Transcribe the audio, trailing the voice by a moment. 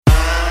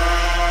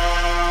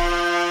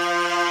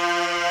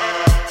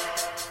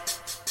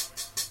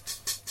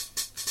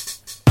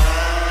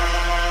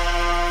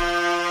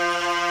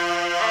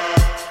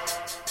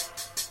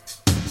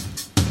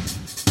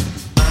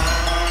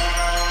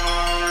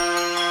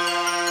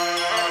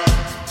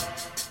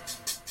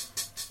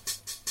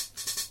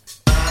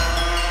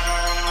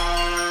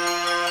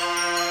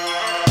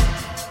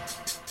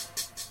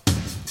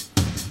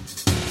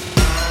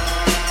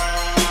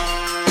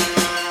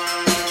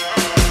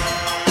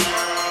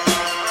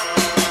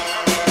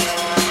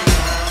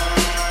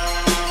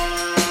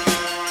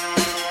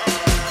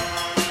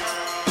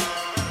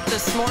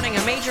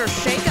major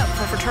shakeup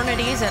for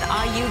fraternities at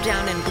IU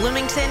down in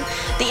Bloomington.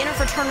 The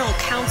Interfraternal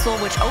Council,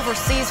 which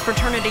oversees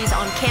fraternities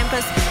on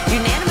campus,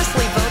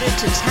 unanimously voted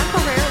to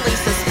temporarily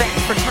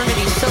suspend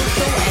fraternity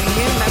social and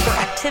new member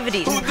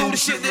activities. Who do the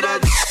shit that I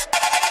do?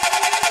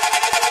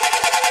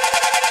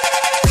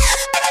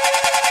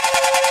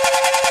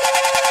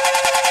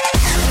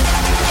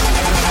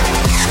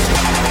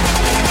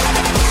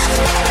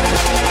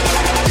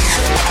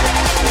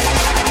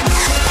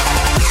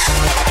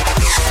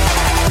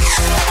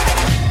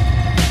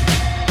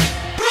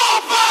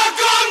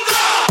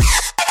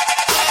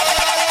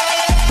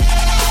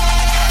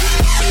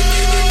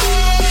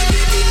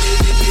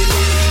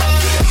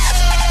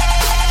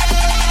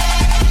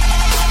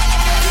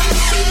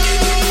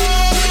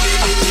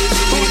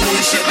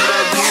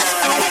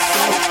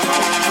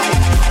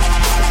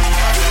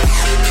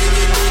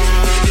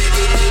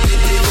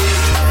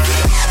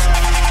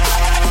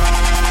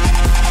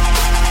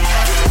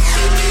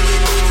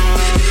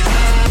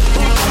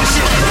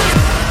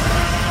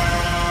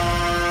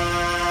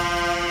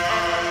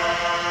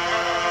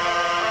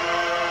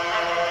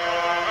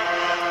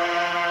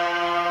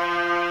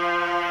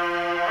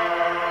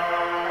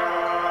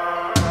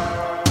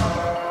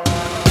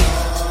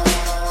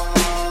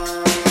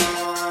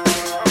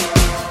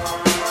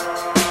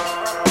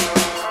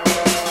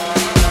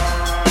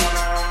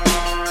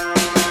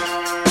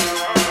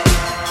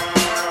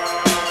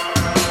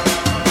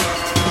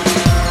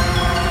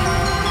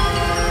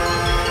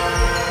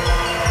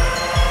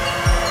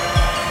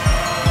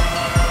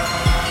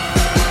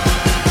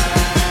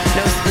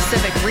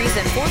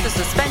 Reason for the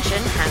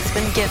suspension has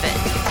been given.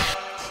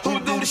 Who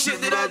do the shit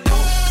that I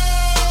do?